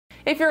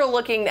If you're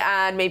looking to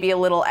add maybe a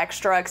little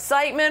extra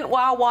excitement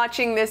while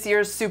watching this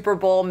year's Super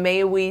Bowl,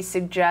 may we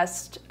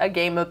suggest a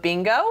game of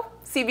bingo?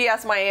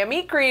 CBS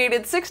Miami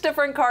created 6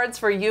 different cards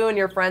for you and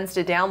your friends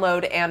to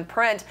download and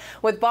print,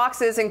 with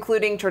boxes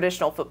including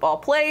traditional football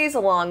plays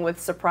along with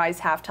surprise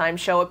halftime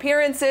show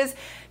appearances,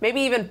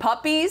 maybe even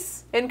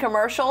puppies in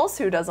commercials.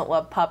 Who doesn't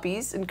love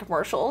puppies in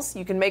commercials?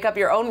 You can make up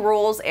your own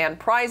rules and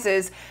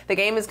prizes. The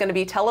game is going to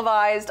be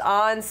televised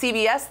on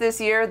CBS this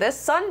year, this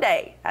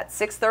Sunday at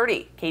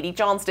 6:30. Katie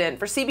Johnston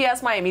for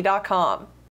CBSMiami.com.